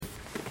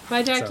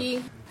Bye, Jackie.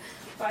 So.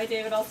 Bye,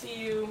 David. I'll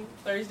see you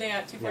Thursday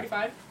at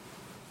 2:45.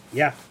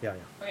 Yeah.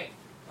 Okay.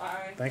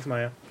 Bye. Thanks,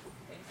 Maya.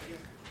 Thank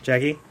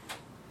you.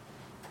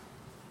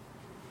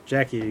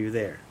 Jackie, are you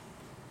there?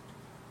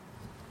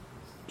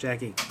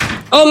 Jackie.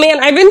 Oh man,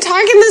 I've been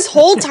talking this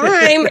whole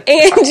time,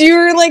 and you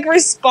were like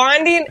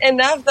responding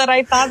enough that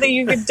I thought that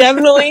you could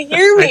definitely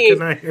hear me. I could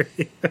not hear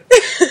you.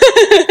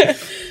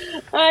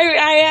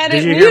 I had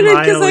Did it you hear muted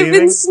Maya because I've leaving?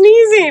 been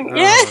sneezing. Oh,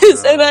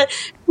 yes, no. and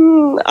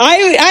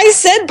I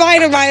said bye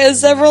to Maya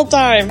several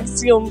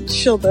times.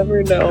 She'll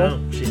never know.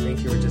 No, she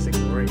thinks you were just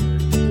ignoring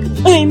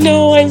her. I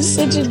know, I'm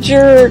such a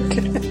jerk.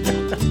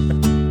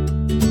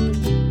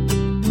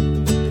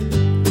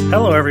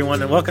 Hello,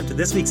 everyone, and welcome to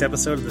this week's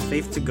episode of the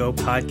Faith to Go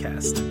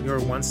podcast, your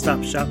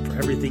one-stop shop for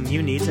everything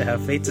you need to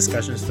have faith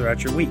discussions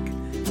throughout your week,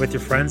 with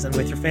your friends and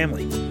with your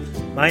family.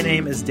 My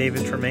name is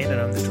David Tremaine, and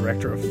I'm the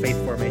Director of Faith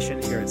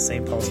Formation here at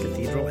St. Paul's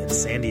Cathedral in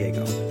San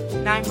Diego.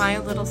 And I'm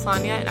Maya Little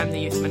Sonia, and I'm the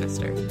youth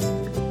minister.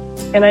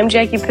 And I'm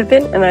Jackie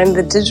Pippin, and I'm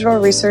the Digital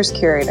Resource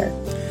Curator.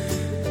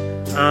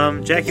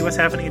 Jackie, what's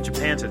happening in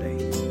Japan today?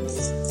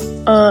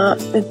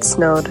 It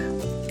snowed.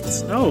 It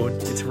snowed.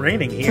 It's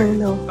raining here. I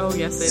know. Oh,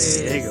 yes, it is.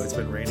 San Diego, it's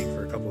been raining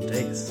for a couple of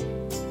days.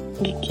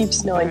 It keeps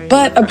snowing. Right.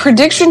 But a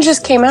prediction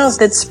just came out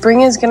that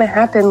spring is going to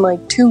happen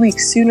like 2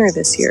 weeks sooner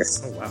this year.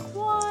 Oh, wow.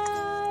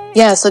 What?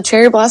 Yeah, so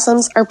cherry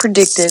blossoms are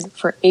predicted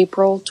for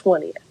April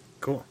 20th.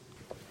 Cool.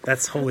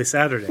 That's Holy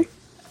Saturday.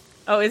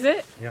 Oh, is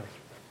it? Yeah.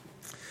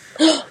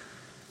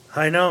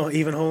 I know,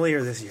 even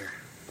holier this year.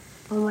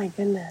 Oh my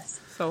goodness.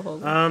 So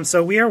holy.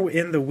 So we are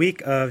in the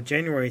week of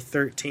January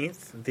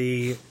 13th,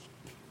 the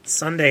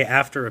Sunday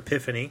after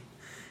Epiphany,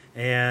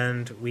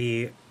 and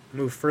we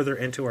move further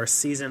into our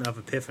season of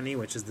Epiphany,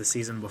 which is the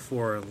season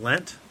before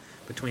Lent,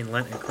 between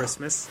Lent and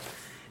Christmas.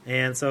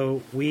 And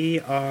so we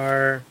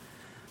are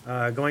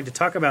going to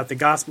talk about the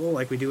gospel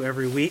like we do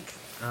every week,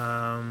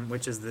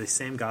 which is the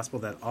same gospel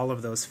that all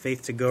of those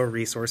Faith to Go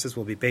resources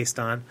will be based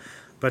on.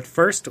 But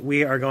first,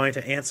 we are going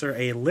to answer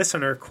a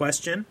listener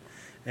question.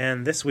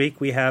 And this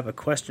week we have a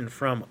question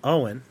from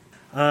Owen.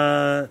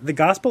 The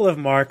Gospel of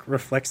Mark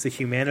reflects the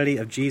humanity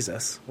of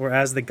Jesus,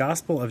 whereas the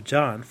Gospel of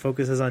John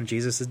focuses on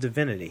Jesus'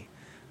 divinity.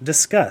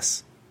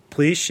 Discuss.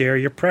 Please share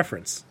your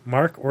preference,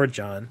 Mark or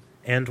John,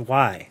 and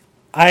why.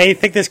 I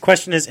think this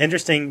question is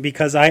interesting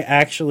because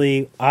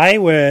I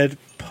would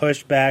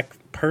push back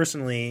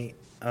personally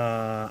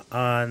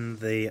on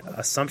the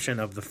assumption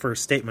of the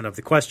first statement of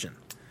the question,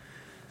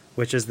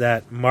 which is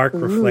that Mark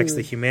reflects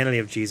the humanity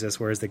of Jesus,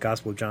 whereas the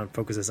Gospel of John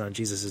focuses on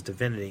Jesus'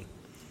 divinity.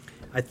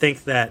 I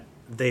think that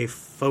they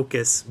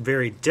focus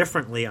very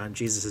differently on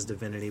Jesus'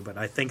 divinity, but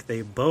I think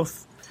they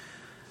both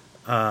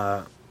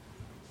have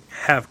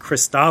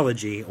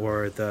Christology,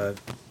 or the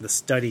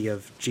study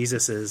of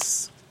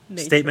Jesus'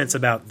 statements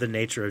about the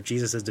nature of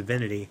Jesus'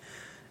 divinity,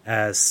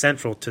 as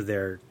central to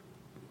their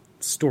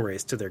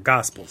stories, to their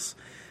Gospels.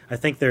 I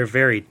think they're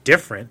very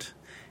different,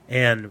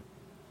 and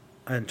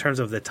in terms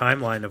of the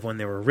timeline of when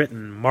they were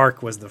written,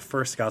 Mark was the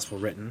first gospel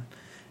written,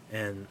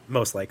 and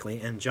most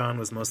likely, and John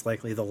was most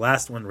likely the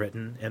last one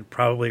written, and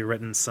probably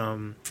written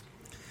some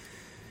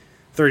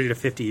 30 to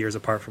 50 years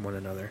apart from one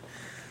another.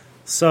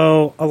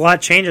 So a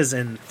lot changes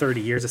in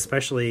 30 years,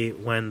 especially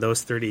when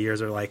those 30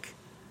 years are like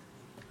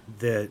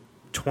the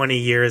 20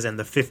 years and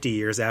the 50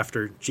 years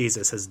after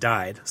Jesus has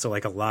died. So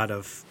like a lot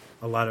of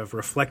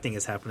reflecting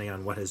is happening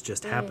on what has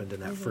just happened in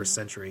that first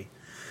century.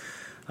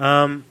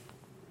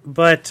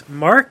 But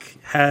Mark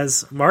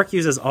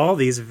uses all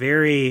these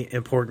very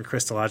important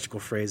Christological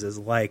phrases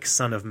like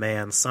Son of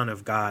Man, Son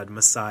of God,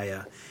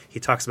 Messiah. He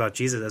talks about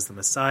Jesus as the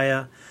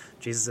Messiah,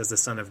 Jesus as the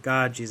Son of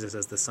God, Jesus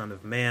as the Son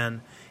of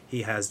Man.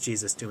 He has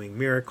Jesus doing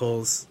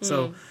miracles.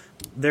 So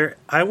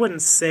I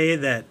wouldn't say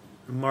that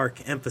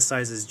Mark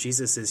emphasizes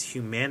Jesus'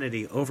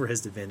 humanity over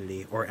his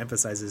divinity, or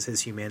emphasizes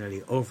his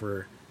humanity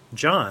over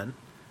John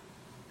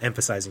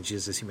emphasizing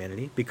Jesus'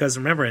 humanity, because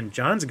remember, in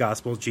John's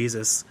gospel,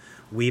 Jesus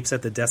weeps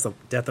at the death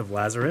of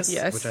Lazarus,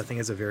 Yes. which I think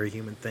is a very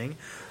human thing.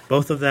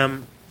 Both of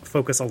them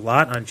focus a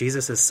lot on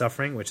Jesus'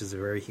 suffering, which is a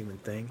very human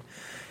thing.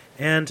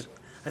 And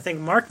I think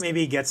Mark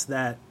maybe gets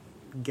that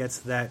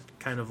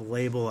kind of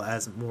label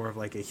as more of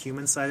like a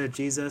human side of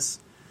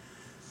Jesus,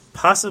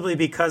 possibly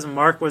because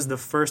Mark was the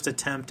first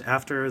attempt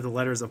after the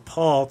letters of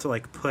Paul to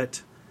like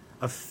put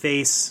a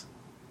face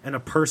and a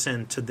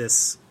person to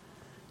this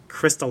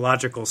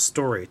Christological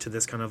story, to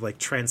this kind of like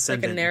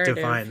transcendent, like a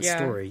divine yeah.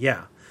 story.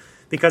 Yeah.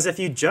 Because if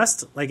you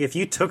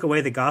took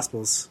away the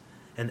Gospels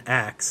and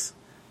Acts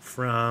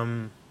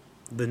from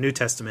the New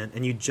Testament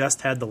and you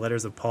just had the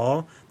letters of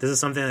Paul, this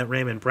is something that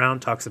Raymond Brown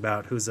talks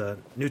about, who's a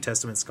New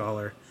Testament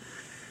scholar.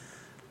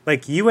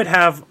 Like, you would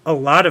have a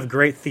lot of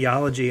great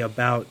theology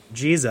about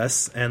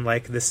Jesus and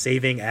like the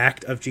saving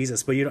act of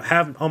Jesus, but you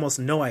have almost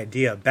no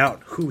idea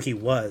about who he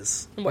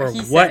was or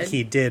what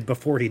he did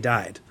before he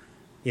died.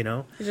 You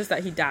know? It's just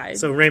that he died.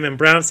 So Raymond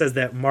Brown says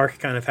that Mark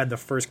kind of had the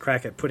first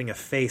crack at putting a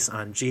face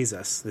on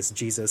Jesus, this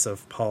Jesus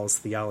of Paul's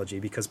theology,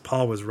 because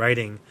Paul was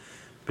writing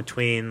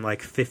between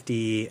like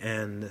 50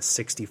 and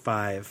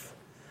 65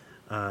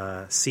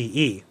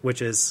 CE,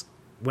 which is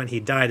when he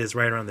died is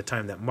right around the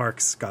time that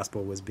Mark's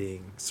gospel was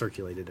being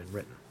circulated and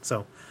written.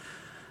 So,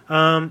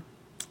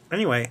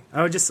 anyway,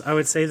 I would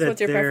say that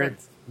what's your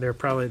preference?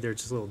 they're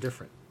just a little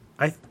different.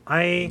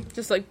 I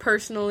just like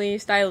personally,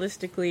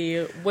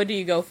 stylistically, what do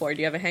you go for? Do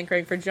you have a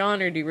hankering for John,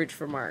 or do you reach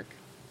for Mark?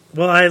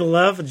 Well, I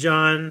love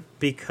John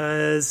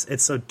because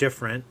it's so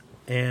different,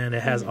 and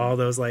it has all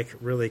those like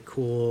really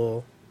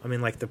cool. I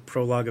mean, like the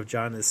prologue of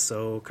John is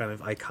so kind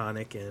of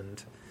iconic,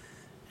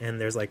 and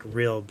there's like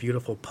real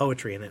beautiful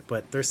poetry in it.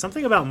 But there's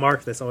something about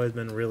Mark that's always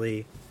been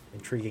really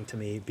intriguing to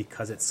me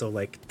because it's so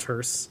like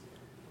terse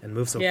and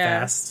moves so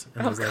fast.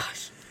 And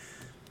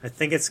I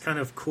think it's kind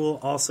of cool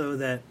also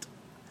that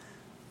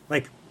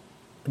like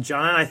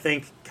John, I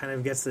think, kind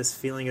of gets this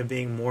feeling of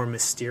being more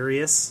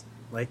mysterious,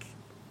 like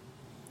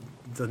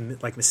the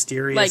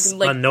mysterious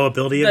like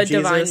unknowability of Jesus. The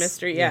divine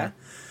mystery, yeah.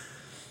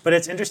 But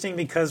it's interesting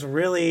because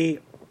really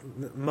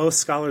most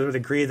scholars would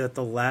agree that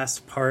the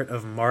last part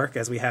of Mark,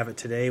 as we have it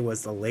today,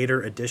 was the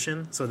later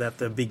addition, so that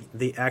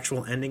the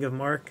actual ending of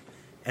Mark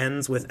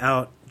ends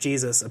without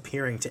Jesus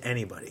appearing to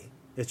anybody.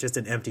 It's just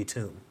an empty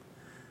tomb,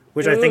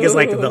 which I think is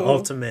like the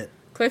ultimate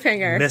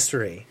cliffhanger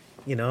mystery,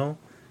 you know?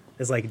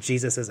 Is like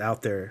Jesus is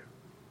out there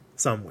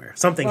somewhere.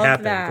 Something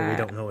happened, but we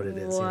don't know what it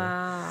is.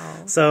 Wow.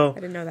 You know? So I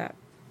didn't know that.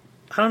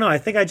 I don't know. I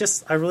think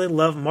I really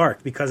love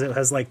Mark because it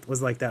was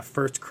like that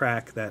first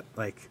crack, that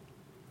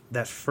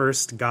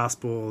first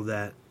gospel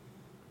that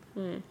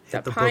hit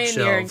that the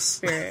pioneering bookshelves,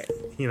 spirit.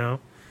 you know.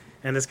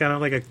 And it's kind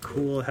of like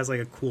has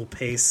like a cool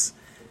pace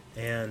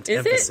and Is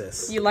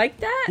emphasis. it? You like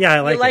that? Yeah,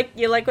 I like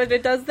it. You like what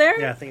it does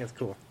there? Yeah, I think it's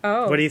cool.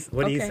 Oh, what do you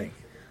think?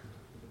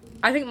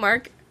 I think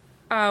Mark,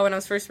 when I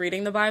was first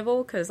reading the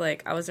Bible, because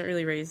like I wasn't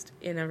really raised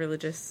in a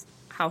religious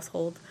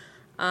household,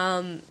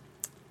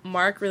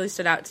 Mark really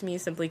stood out to me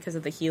simply because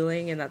of the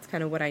healing, and that's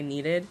kind of what I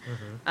needed.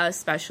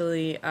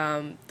 Especially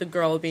the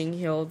girl being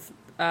healed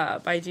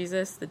by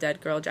Jesus, the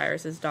dead girl,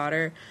 Jairus'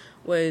 daughter,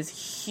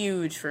 was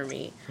huge for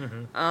me.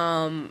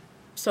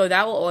 So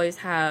that will always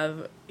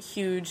have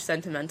huge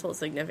sentimental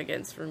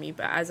significance for me.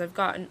 But as I've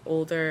gotten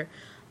older,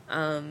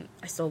 I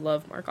still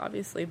love Mark,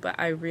 obviously, but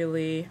I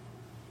really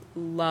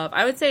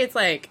I would say it's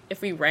like,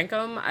 if we rank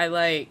them, I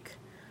like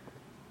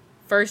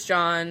 1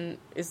 John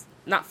is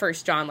not 1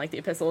 John like the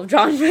Epistle of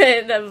John,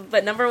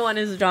 but number 1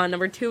 is John,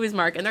 number 2 is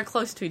Mark, and they're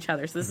close to each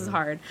other, so this is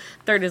hard.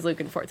 3rd is Luke,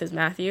 and 4th is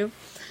Matthew.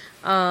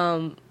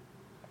 And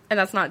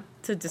that's not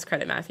to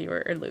discredit Matthew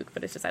or Luke,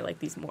 but it's just I like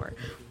these more.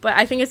 But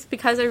I think it's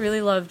because I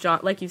really love John,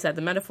 like you said,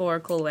 the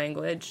metaphorical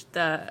language,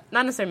 not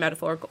necessarily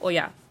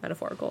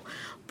metaphorical,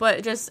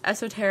 but just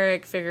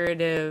esoteric,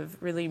 figurative,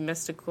 really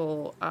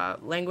mystical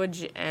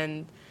language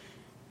and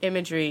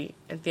imagery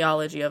and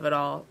theology of it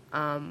all.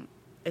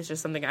 It's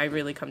just something I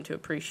really come to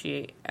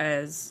appreciate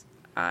as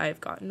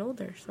I've gotten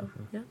older. So,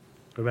 yeah.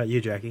 What about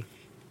you, Jackie?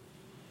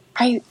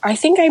 I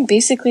think I'm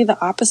basically the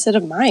opposite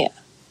of Maya.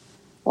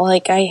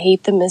 Like, I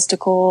hate the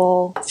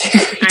mystical, I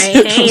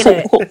hate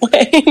it.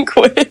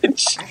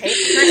 Language. I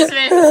hate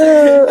Christmas.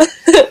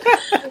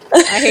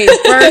 I hate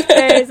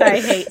birthdays. I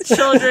hate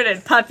children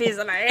and puppies,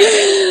 and I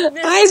hate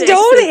mystics. I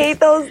don't hate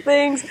those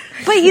things,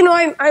 but you know,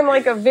 I'm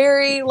like a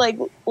very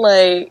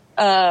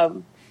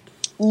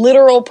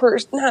literal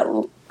person.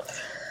 Not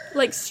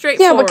like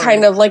straightforward. Yeah, but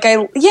kind of like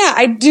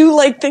I do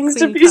like things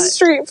Clean to be cut.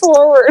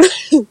 straightforward.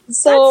 So That's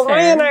Maya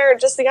fair. and I are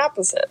just the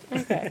opposite.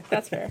 Okay,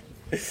 that's fair.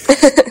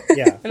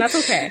 Yeah. And that's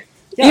okay.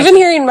 Yeah. Even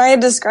hearing Maya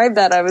describe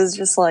that, I was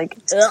just like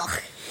Ugh.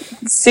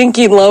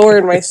 sinking lower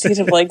in my seat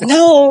of like,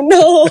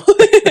 no.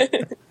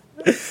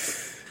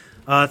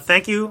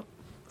 Thank you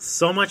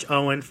so much,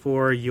 Owen,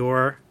 for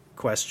your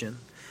question.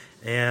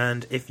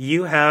 And if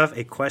you have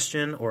a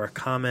question or a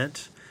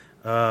comment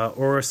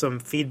or some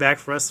feedback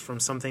for us from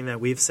something that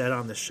we've said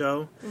on the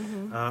show,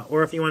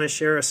 or if you want to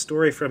share a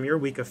story from your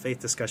week of faith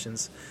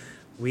discussions,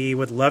 we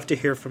would love to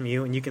hear from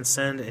you. And you can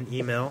send an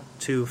email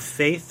to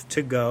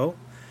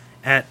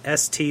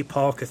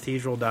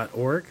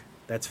faith2go@stpaulcathedral.org.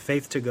 That's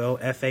faith2go,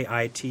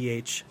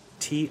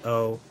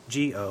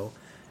 faithtogo,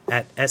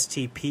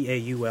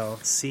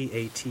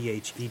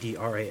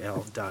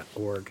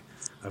 @stpaulcathedral.org.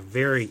 A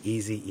very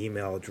easy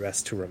email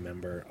address to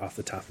remember off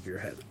the top of your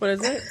head. What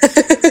is it?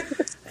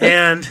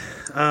 And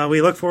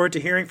we look forward to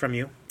hearing from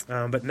you.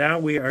 But now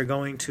we are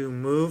going to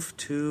move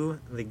to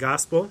the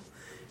gospel.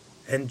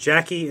 And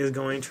Jackie is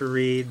going to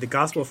read the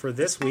gospel for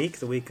this week,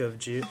 the week of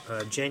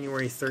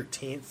January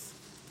 13th,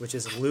 which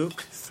is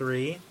Luke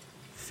 3,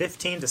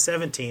 15 to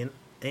 17,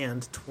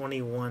 and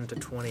 21 to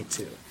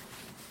 22.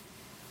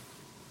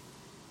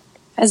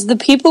 As the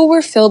people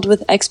were filled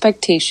with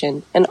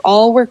expectation, and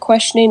all were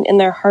questioning in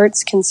their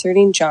hearts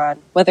concerning John,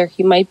 whether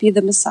he might be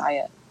the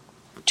Messiah,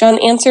 John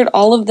answered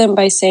all of them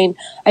by saying,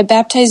 I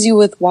baptize you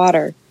with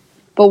water,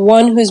 but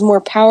one who is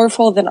more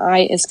powerful than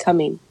I is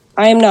coming.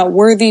 I am not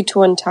worthy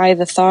to untie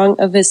the thong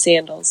of his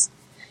sandals.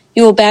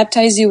 He will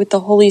baptize you with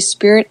the Holy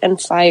Spirit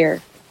and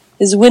fire.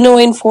 His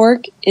winnowing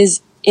fork is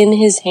in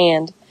his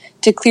hand,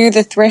 to clear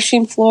the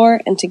threshing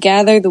floor and to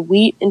gather the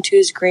wheat into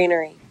his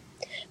granary.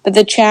 But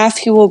the chaff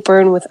he will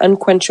burn with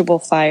unquenchable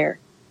fire.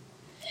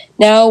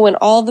 Now when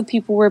all the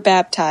people were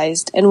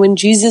baptized, and when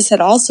Jesus had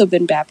also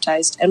been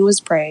baptized and was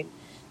praying,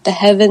 the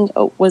heaven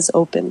was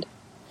opened,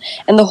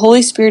 and the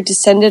Holy Spirit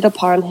descended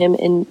upon him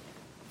in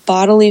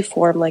bodily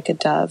form like a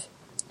dove.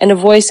 And a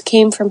voice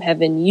came from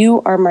heaven,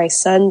 "You are my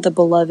Son, the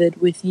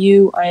Beloved. With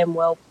you I am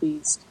well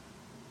pleased."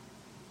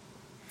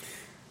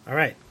 All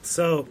right,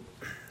 so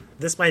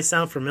this might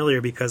sound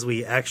familiar because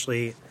we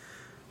actually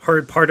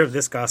heard part of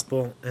this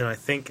gospel, and I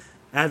think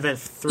Advent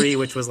 3,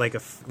 which was like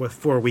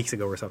 4 weeks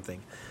ago or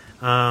something.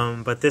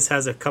 But this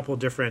has a couple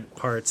different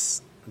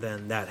parts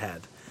than that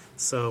had.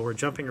 So we're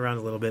jumping around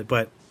a little bit,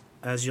 but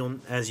as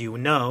you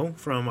know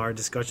from our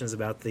discussions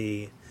about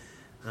the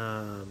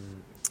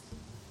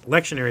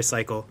lectionary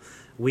cycle,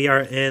 we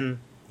are in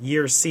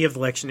year C of the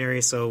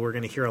lectionary, so we're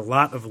going to hear a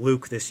lot of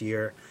Luke this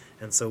year.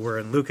 And so we're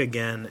in Luke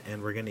again,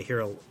 and we're going to hear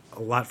a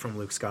lot from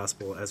Luke's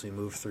gospel as we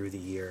move through the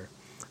year,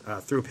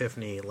 through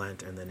Epiphany,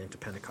 Lent, and then into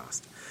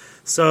Pentecost.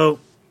 So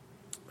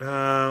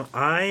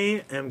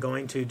I am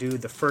going to do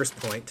the first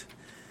point,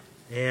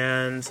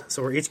 and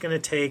so we're each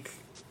going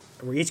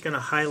to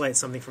highlight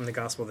something from the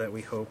gospel that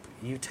we hope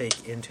you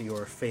take into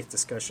your faith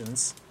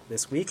discussions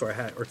this week,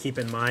 or keep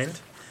in mind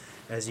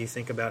as you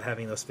think about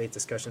having those faith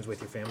discussions with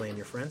your family and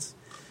your friends.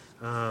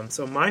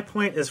 So my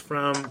point is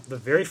from the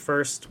very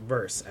first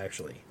verse,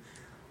 actually.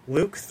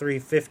 Luke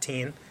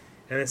 3:15,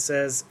 and it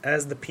says,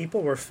 "As the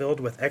people were filled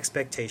with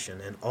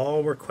expectation, and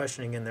all were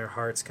questioning in their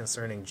hearts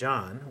concerning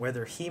John,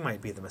 whether he might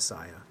be the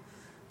Messiah,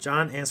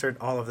 John answered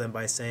all of them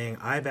by saying,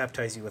 I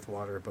baptize you with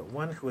water, but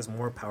one who is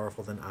more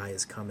powerful than I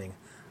is coming.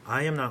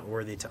 I am not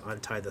worthy to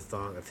untie the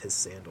thong of his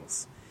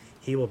sandals.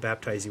 He will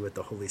baptize you with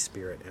the Holy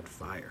Spirit and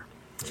fire."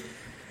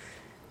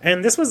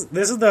 And this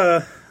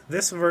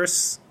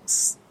verse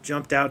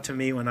jumped out to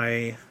me when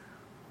I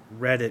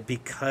read it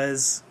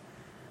because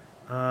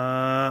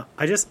I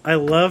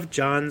love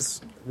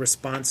John's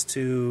response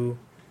to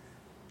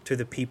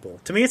the people.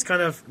 To me, it's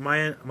kind of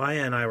Maya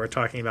and I were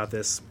talking about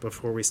this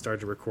before we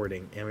started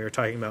recording, and we were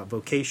talking about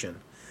vocation,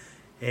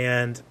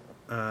 and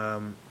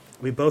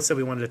we both said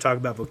we wanted to talk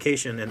about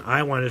vocation, and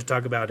I wanted to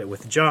talk about it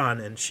with John,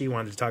 and she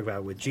wanted to talk about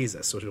it with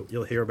Jesus. So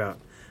you'll hear about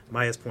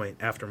Maya's point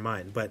after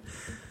mine. But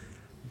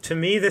to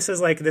me, this is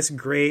like this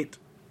great.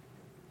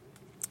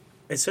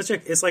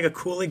 It's like a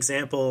cool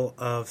example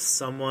of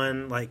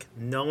someone like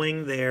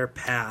knowing their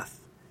path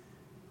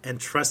and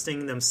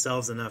trusting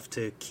themselves enough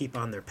to keep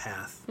on their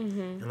path,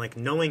 and like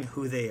knowing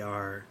who they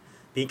are,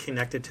 being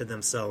connected to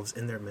themselves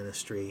in their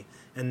ministry,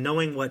 and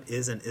knowing what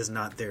is and is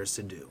not theirs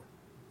to do,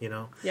 you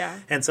know? Yeah.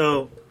 And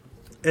so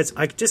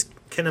I just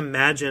can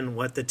imagine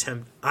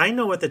I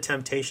know what the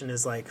temptation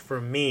is like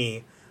for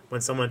me when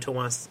someone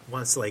wants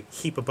to like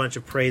heap a bunch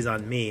of praise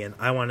on me, and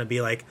I want to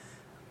be like,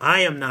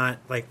 I am not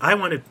like,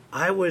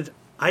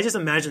 I just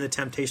imagine the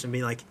temptation of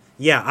being like,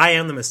 yeah, I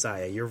am the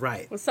Messiah. You're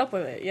right. What's up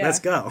with it? Yeah. Let's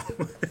go.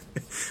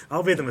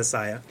 I'll be the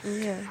Messiah.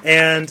 Yeah.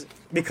 And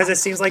because it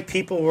seems like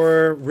people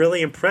were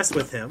really impressed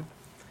with him,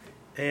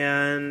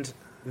 and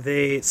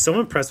so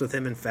impressed with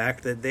him, in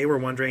fact, that they were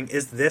wondering,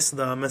 is this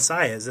the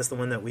Messiah? Is this the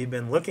one that we've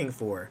been looking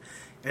for?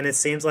 And it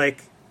seems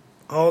like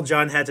all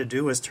John had to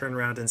do was turn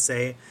around and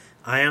say,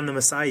 I am the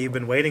Messiah you've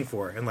been waiting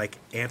for, and like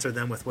answer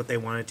them with what they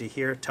wanted to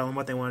hear, tell them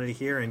what they wanted to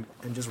hear, and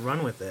just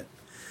run with it.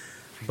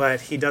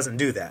 But he doesn't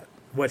do that.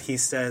 What he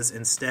says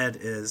instead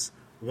is,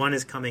 one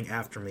is coming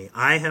after me.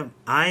 I have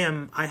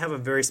a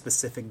very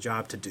specific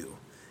job to do,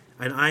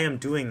 and I am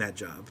doing that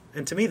job.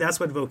 And to me, that's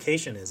what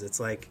vocation is. It's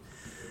like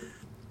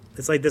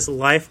this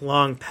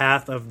lifelong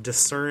path of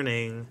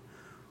discerning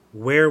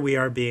where we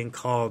are being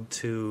called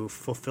to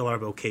fulfill our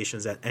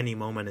vocations at any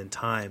moment in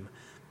time,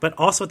 but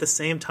also at the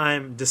same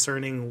time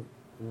discerning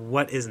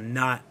what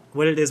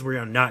it is we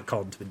are not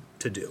called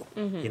to do,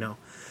 you know?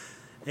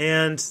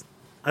 And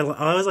I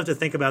always love to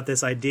think about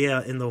this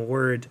idea in the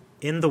word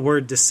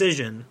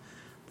decision.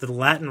 The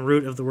Latin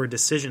root of the word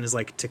decision is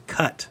like to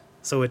cut.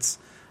 So it's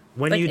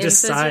when like you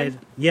decide.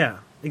 Incision? Yeah,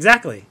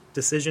 exactly.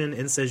 Decision,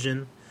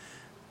 incision.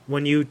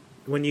 When you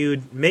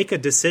make a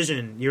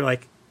decision, you're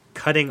like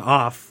cutting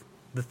off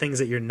the things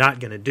that you're not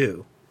going to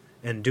do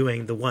and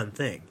doing the one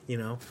thing, you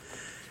know?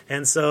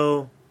 And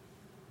so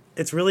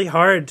it's really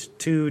hard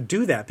to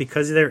do that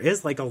because there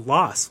is like a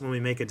loss when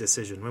we make a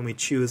decision, when we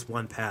choose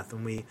one path,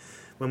 when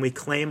we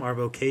claim our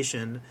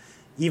vocation,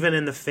 even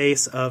in the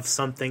face of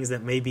some things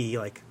that may be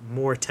like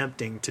more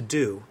tempting to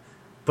do,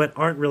 but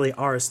aren't really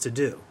ours to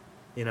do,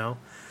 you know?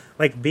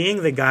 Like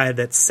being the guy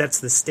that sets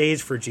the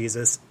stage for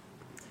Jesus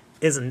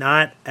is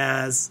not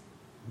as,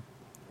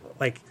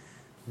 like,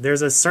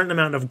 there's a certain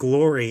amount of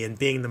glory in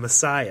being the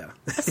Messiah.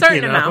 A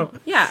certain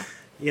amount, yeah.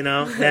 You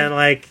know,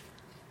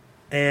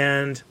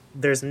 and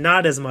there's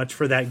not as much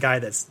for that guy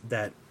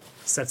that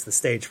sets the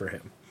stage for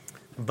him.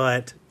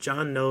 But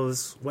John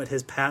knows what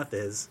his path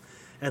is,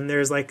 and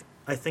there's like,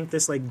 I think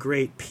this like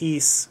great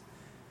peace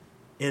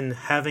in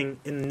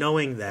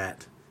knowing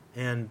that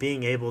and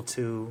being able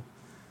to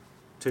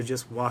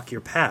just walk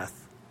your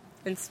path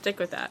and stick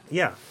with that.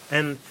 Yeah,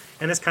 and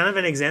it's kind of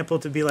an example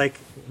to be like,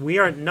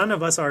 none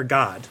of us are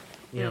God,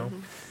 you know,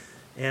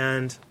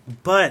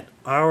 But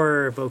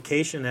our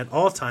vocation at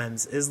all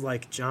times is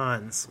like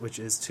John's, which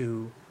is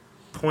to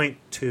point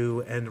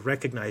to and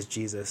recognize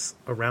Jesus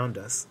around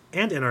us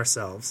and in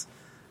ourselves,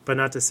 but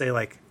not to say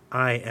like,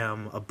 I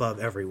am above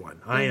everyone.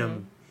 I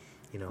am,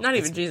 Not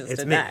even Jesus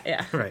did me. that,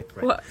 yeah. Right.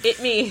 Well,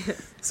 it me.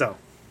 So,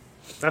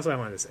 that's what I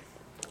wanted to say.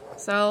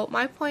 So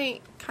my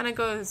point kind of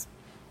goes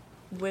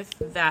with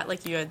that,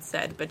 like you had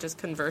said, but just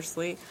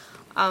conversely.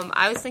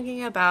 I was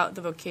thinking about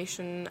the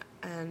vocation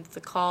and the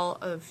call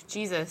of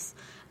Jesus,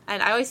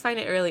 and I always find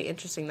it really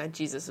interesting that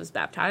Jesus was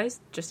baptized,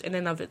 just in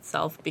and of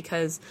itself,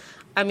 because,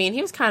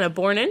 he was kind of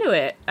born into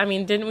it.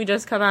 Didn't we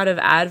just come out of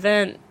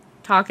Advent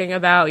talking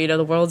about,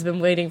 the world's been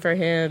waiting for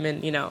him,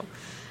 and, and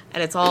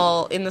it's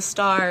all in the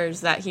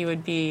stars that he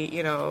would be,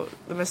 the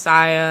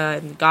Messiah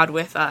and God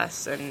with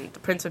us and the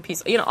Prince of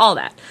Peace, all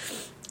that.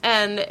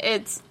 And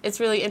it's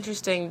really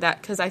interesting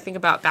that, because I think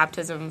about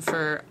baptism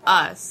for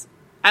us,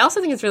 I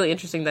also think it's really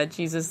interesting that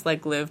Jesus,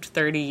 lived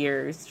 30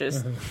 years.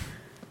 Just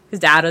his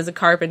dad was a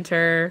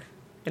carpenter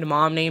and a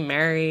mom named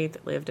Mary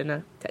that lived in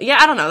a... Yeah,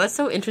 I don't know. That's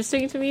so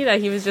interesting to me that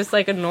he was just,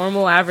 a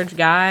normal, average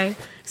guy.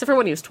 Except for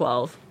when he was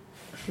 12.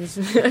 He was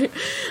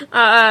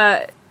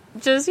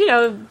just,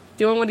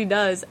 doing what he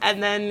does.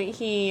 And then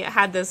he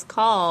had this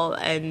call,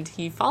 and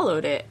he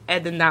followed it.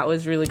 And then that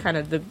was really kind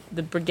of the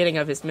beginning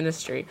of his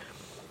ministry.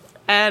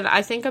 And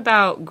I think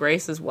about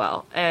grace as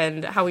well,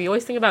 and how we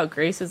always think about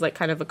grace as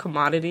kind of a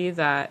commodity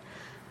that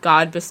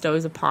God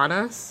bestows upon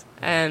us,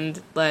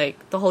 and the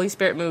Holy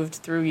Spirit moved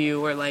through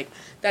you, or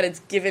that it's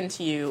given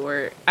to you,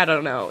 or I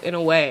don't know, in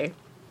a way.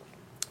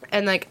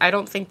 And I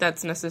don't think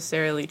that's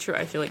necessarily true.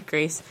 I feel like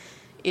grace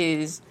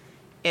is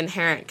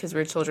inherent because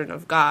we're children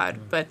of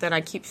God. But then I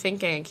keep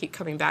thinking and keep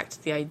coming back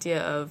to the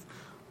idea of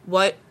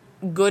what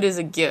good is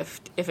a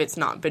gift if it's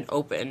not been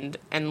opened,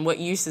 and what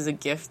use is a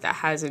gift that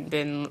hasn't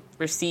been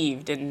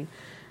received and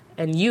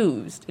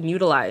used and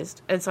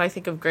utilized. And so I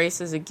think of grace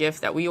as a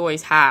gift that we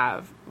always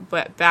have,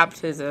 but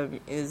baptism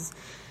is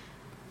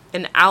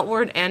an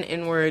outward and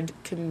inward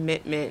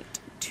commitment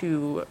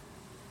to...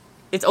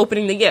 It's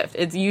opening the gift.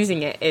 It's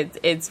using it.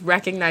 It's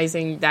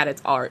recognizing that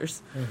it's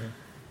ours.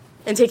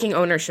 And taking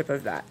ownership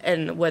of that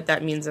and what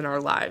that means in our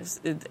lives,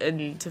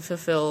 and to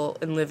fulfill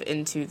and live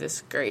into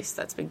this grace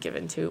that's been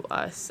given to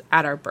us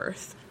at our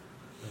birth.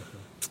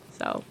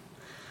 So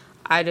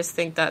I just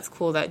think that's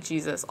cool that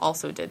Jesus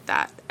also did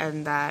that,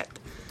 and that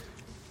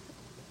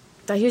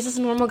he was just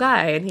a normal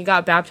guy, and he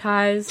got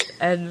baptized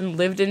and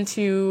lived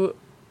into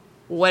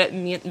what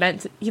it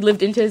meant. He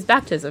lived into his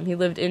baptism. He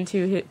lived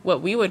into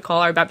what we would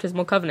call our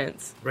baptismal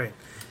covenants. Right.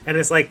 And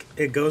it's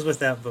it goes with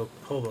that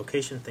whole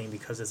vocation thing,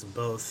 because it's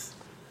both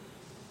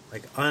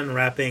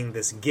unwrapping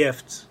this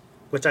gift,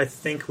 which I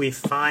think we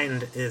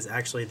find is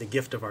actually the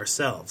gift of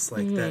ourselves.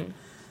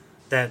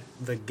 That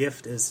the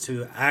gift is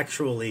to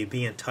actually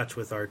be in touch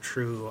with our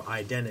true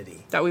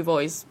identity. That we've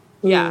always,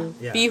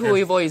 be who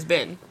we've always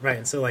been. Right,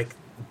 and so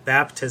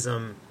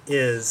baptism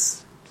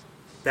is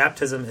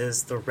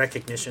the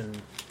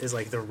recognition,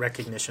 the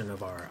recognition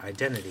of our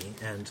identity.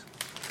 And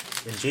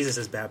in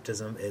Jesus'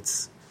 baptism,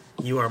 it's,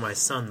 you are my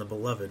son, the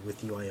beloved,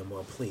 with you I am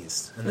well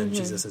pleased. And then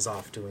Jesus is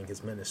off doing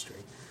his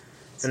ministry.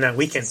 And that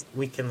we can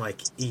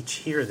each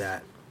hear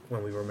that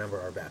when we remember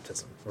our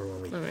baptism, or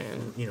when we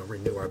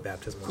renew our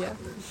baptismal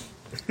covenant.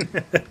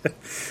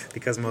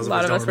 Because most of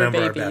us don't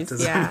remember our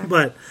baptism. Yeah.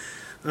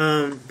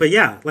 but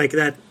yeah,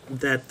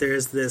 that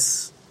there's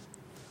this,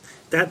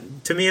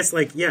 that to me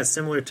it's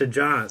similar to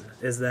John,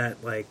 is that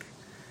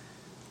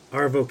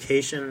our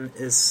vocation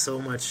is so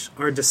much,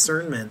 our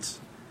discernment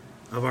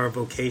of our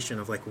vocation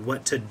of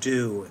what to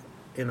do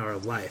in our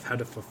life, how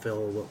to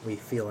fulfill what we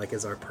feel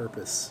is our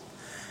purpose,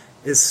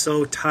 is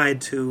so tied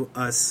to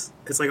us.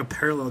 It's a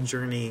parallel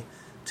journey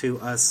to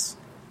us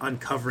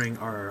uncovering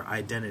our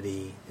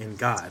identity in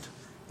God,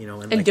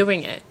 and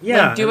doing it.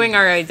 Yeah. Doing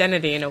our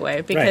identity in a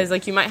way.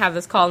 Because, you might have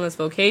this call and this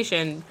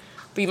vocation,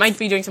 but you might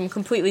be doing something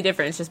completely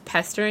different. It's just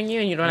pestering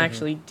you, and you don't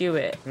actually do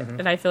it.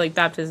 And I feel like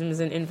baptism is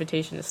an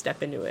invitation to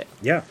step into it.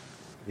 Yeah.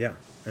 Yeah.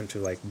 And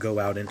to, go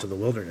out into the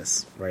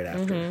wilderness right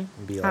after. And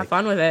be have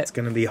fun with it. It's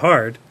going to be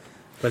hard,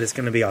 but it's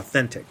going to be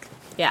authentic.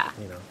 Yeah.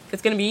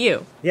 It's going to be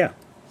you. Yeah.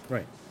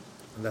 Right.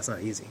 And that's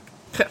not easy.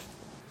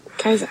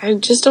 Guys, I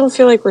just don't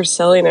feel like we're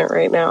selling it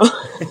right now.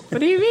 What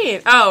do you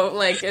mean? Oh,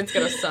 it's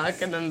gonna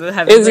suck, and then the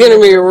heaven. It's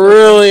gonna be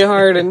really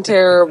hard and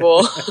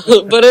terrible,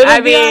 but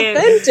it'll be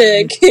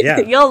authentic. Yeah.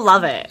 You'll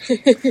love it.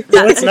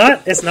 Well,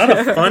 it's not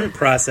a fun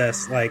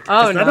process. It's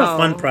not a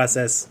fun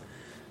process.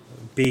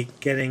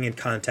 Getting in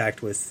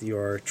contact with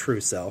your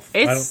true self.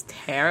 It's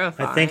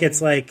terrifying. I think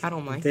it's I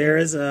don't like there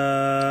is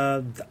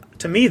a,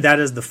 to me, that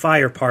is the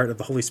fire part of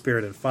the Holy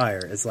Spirit and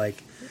fire. It's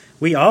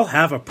we all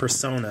have a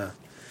persona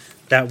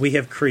that we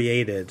have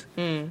created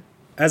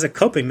as a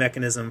coping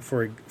mechanism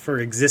for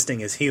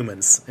existing as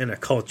humans in a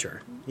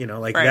culture.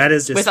 Right. That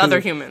is just with other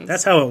humans.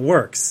 That's how it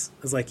works.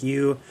 It's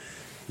you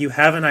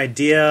have an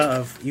idea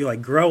of, you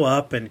grow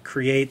up and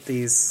create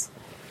this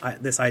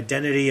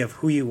identity of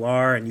who you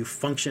are, and you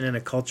function in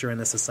a culture, in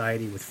a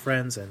society with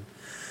friends,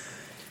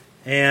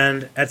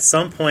 and at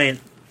some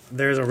point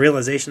there's a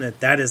realization that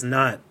that is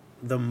not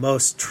the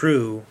most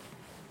true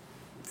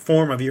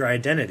form of your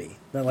identity.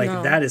 That like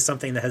No. that is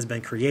something that has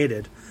been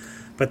created.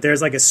 But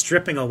there's like a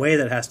stripping away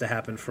that has to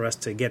happen for us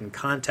to get in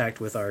contact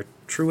with our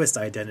truest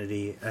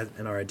identity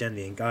and our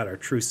identity in God, our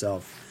true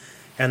self.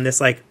 And this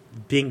like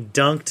being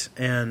dunked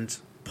and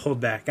pulled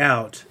back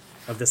out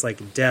of this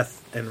like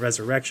death and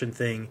resurrection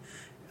thing,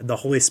 the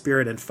Holy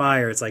Spirit and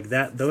fire, it's like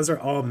that. Those are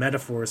all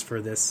metaphors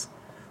for this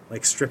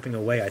like stripping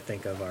away, I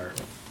think, of our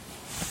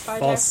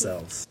false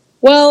selves.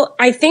 Well,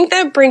 I think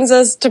that brings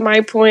us to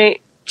my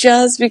point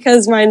just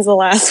because mine's the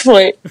last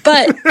point.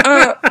 But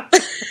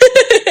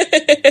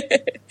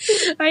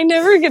I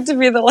never get to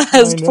be the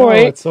last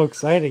point. It's so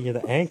exciting. You're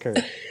the anchor.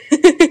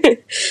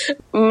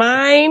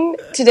 Mine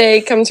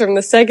today comes from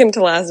the second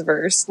to last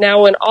verse.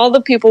 Now, when all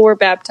the people were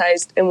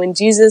baptized, and when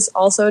Jesus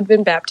also had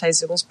been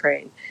baptized and was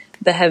praying,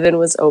 the heaven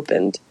was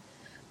opened.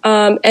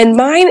 And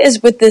mine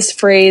is with this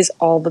phrase,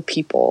 all the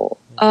people.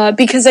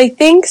 Because I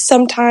think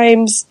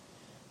sometimes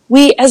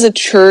we as a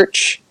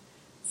church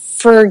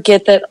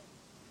forget that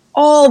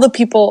all the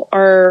people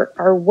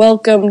are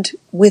welcomed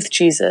with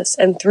Jesus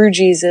and through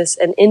Jesus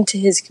and into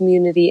his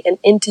community and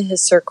into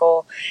his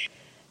circle.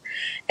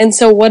 And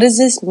so what does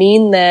this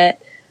mean?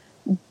 That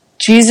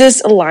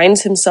Jesus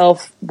aligns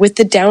himself with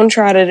the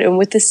downtrodden and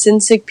with the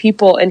sin-sick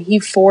people, and he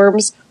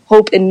forms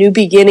hope and new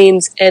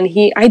beginnings, and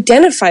he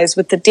identifies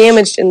with the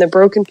damaged and the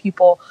broken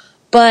people.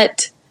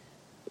 But,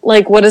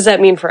 like, what does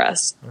that mean for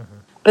us? Mm-hmm.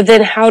 But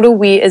then how do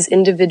we as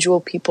individual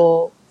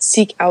people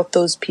seek out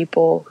those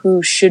people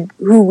who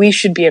we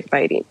should be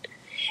inviting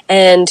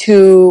and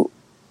who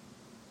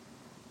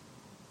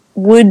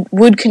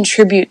would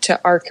contribute to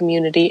our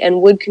community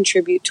and would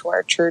contribute to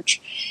our church?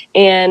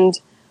 And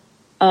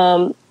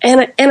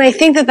I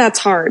think that that's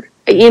hard.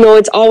 You know,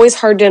 it's always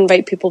hard to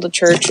invite people to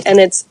church, and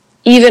it's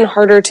even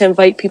harder to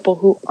invite people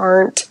who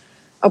aren't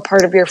a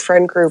part of your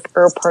friend group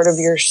or a part of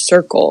your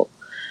circle.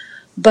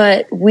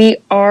 But we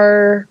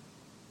are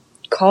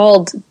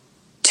called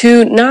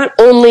to not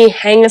only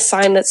hang a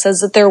sign that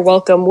says that they're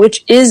welcome,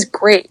 which is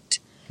great,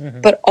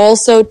 but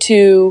also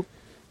to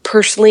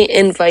personally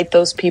invite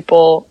those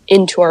people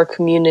into our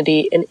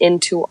community and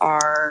into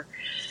our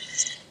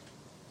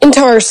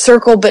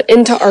circle, but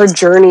into our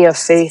journey of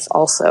faith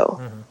also.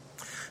 Mm-hmm.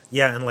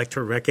 Yeah, and like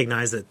to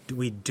recognize that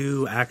we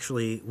do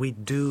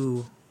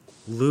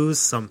lose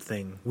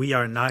something. We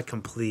are not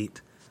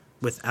complete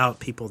without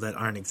people that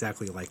aren't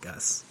exactly like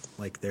us.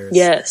 Like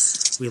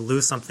we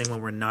lose something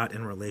when we're not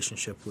in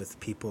relationship with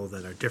people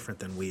that are different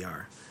than we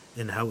are,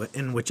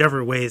 in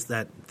whichever ways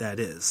that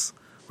is,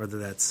 whether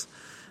that's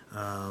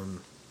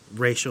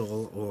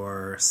racial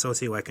or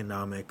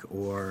socioeconomic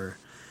or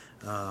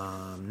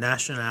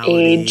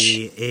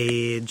nationality,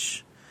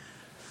 age,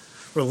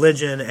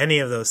 religion, any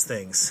of those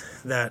things.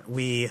 That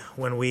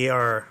when we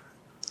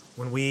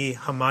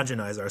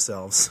homogenize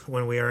ourselves,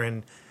 when we are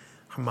in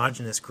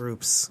homogenous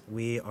groups,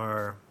 we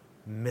are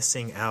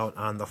missing out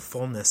on the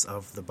fullness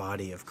of the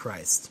body of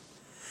Christ.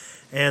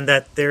 And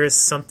that there is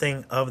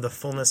something of the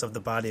fullness of the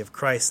body of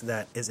Christ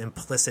that is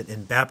implicit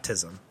in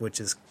baptism,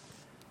 which is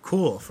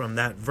cool from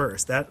that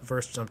verse. That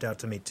verse jumped out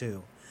to me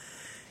too.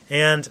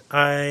 And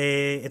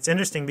it's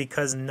interesting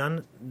because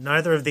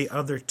neither of the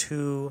other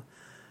two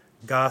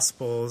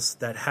Gospels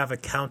that have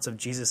accounts of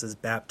Jesus'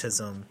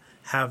 baptism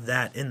have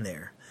that in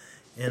there.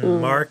 In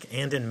Mark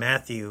and in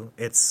Matthew,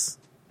 it's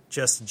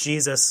just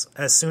Jesus.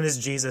 As soon as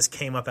Jesus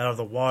came up out of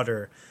the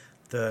water,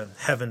 the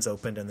heavens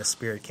opened and the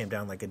Spirit came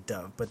down like a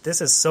dove. But this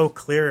is so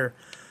clear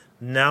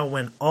now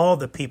when all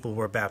the people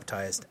were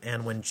baptized,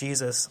 and when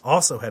Jesus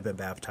also had been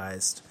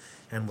baptized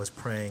and was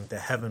praying, the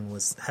heaven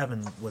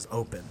was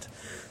opened.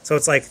 So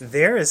it's like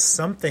there is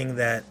something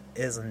that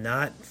is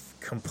not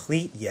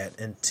complete yet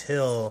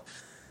until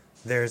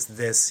there's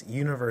this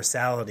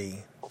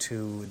universality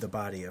to the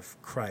body of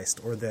Christ,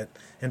 or that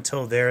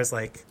until there's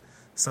like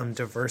some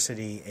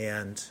diversity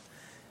and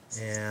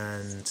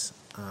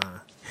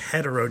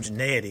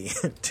heterogeneity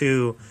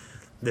to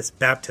this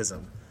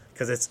baptism,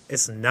 because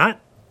it's not.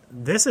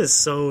 This is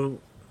so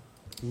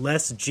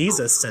less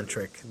Jesus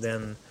centric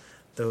than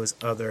those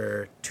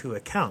other two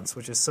accounts,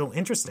 which is so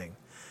interesting,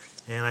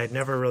 and I'd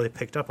never really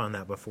picked up on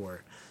that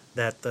before.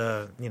 That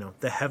the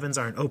heavens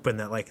aren't open.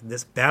 That like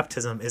this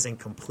baptism isn't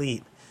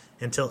complete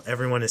until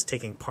everyone is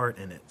taking part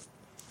in it,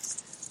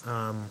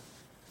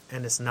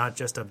 and it's not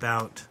just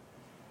about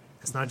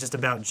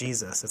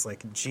Jesus. It's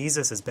like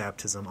Jesus'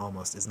 baptism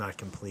almost is not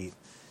complete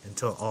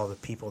until all the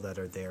people that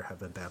are there have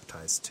been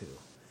baptized too,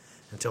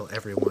 until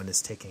everyone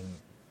is taking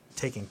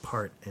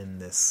part in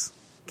this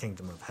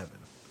kingdom of heaven.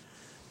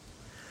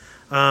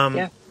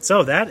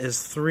 So that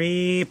is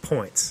 3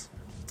 points.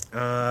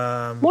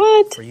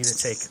 What? For you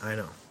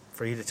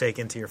to take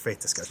into your faith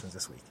discussions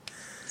this week.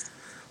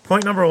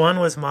 Point number 1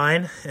 was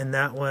mine, and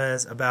that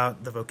was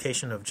about the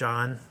vocation of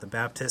John the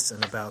Baptist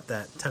and about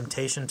that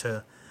temptation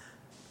to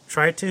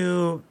try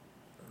to,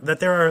 that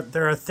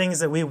there are things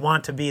that we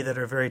want to be that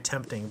are very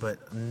tempting, but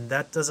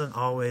that doesn't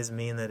always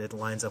mean that it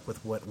lines up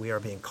with what we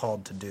are being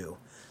called to do.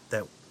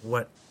 That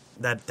what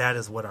that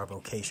is what our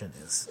vocation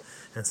is.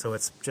 And so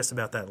it's just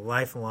about that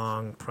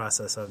lifelong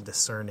process of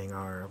discerning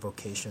our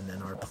vocation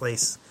and our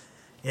place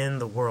in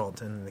the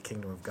world and in the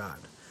kingdom of God.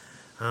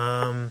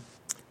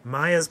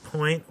 Maya's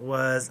point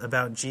was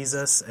about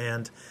Jesus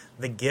and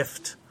the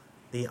gift,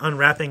 the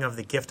unwrapping of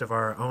the gift of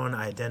our own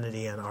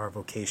identity and our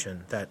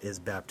vocation, that is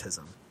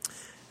baptism.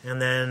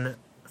 And then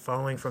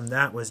following from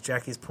that was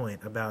Jackie's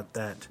point about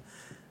that,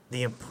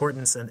 the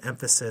importance and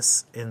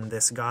emphasis in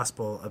this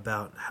gospel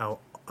about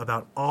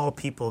all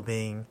people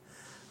being,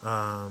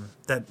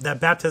 that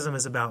baptism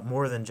is about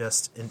more than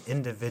just an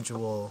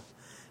individual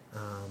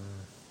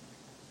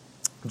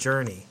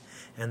journey,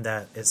 and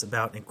that it's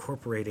about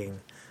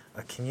incorporating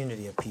a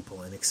community of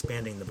people and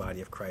expanding the body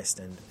of Christ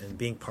and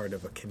being part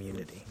of a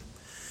community.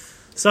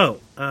 So,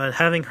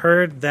 having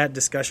heard that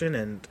discussion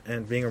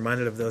and being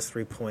reminded of those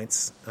 3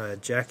 points,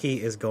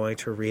 Jackie is going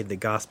to read the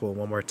gospel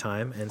one more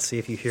time and see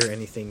if you hear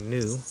anything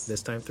new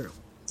this time through.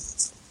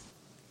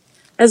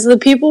 As the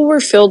people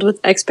were filled with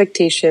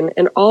expectation,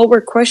 and all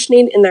were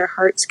questioning in their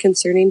hearts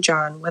concerning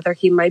John whether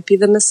he might be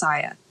the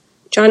Messiah,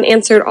 John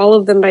answered all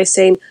of them by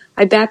saying,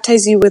 I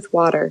baptize you with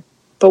water,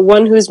 but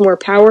one who is more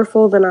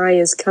powerful than I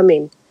is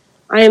coming.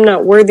 I am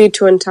not worthy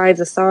to untie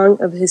the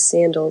thong of his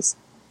sandals.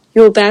 He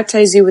will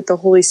baptize you with the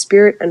Holy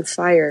Spirit and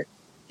fire.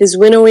 His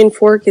winnowing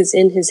fork is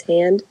in his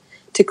hand,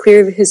 to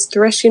clear his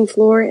threshing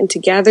floor and to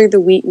gather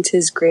the wheat into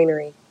his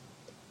granary.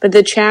 But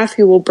the chaff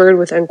he will burn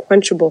with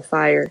unquenchable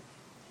fire.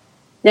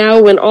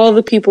 Now when all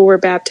the people were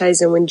baptized,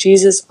 and when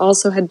Jesus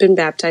also had been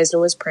baptized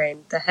and was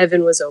praying, the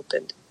heaven was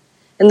opened,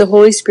 and the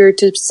Holy Spirit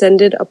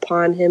descended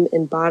upon him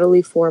in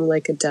bodily form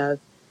like a dove.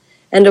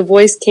 And a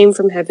voice came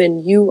from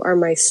heaven, You are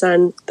my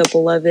Son, the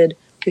Beloved.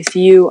 With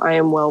you I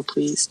am well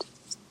pleased.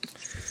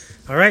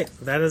 All right,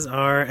 that is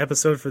our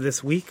episode for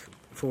this week,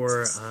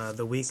 for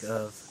the week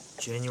of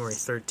January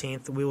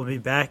 13th. We will be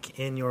back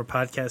in your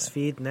podcast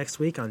feed next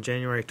week on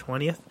January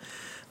 20th.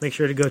 Make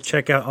sure to go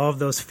check out all of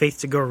those Faith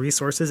to Go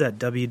resources at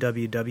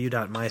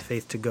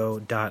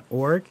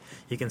www.myfaith2go.org.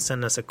 You can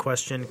send us a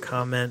question,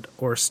 comment,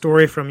 or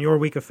story from your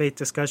week of faith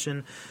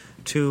discussion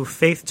to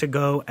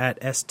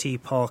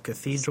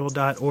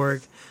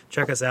faith2go@stpaulcathedral.org.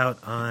 Check us out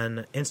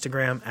on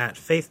Instagram at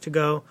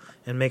faith2go,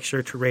 and make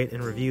sure to rate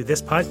and review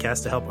this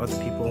podcast to help other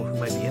people who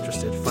might be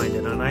interested find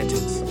it on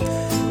iTunes.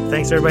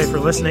 Thanks everybody for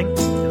listening,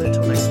 and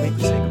until next week,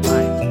 we say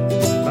goodbye.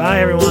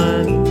 Bye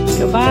everyone.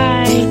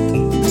 Goodbye.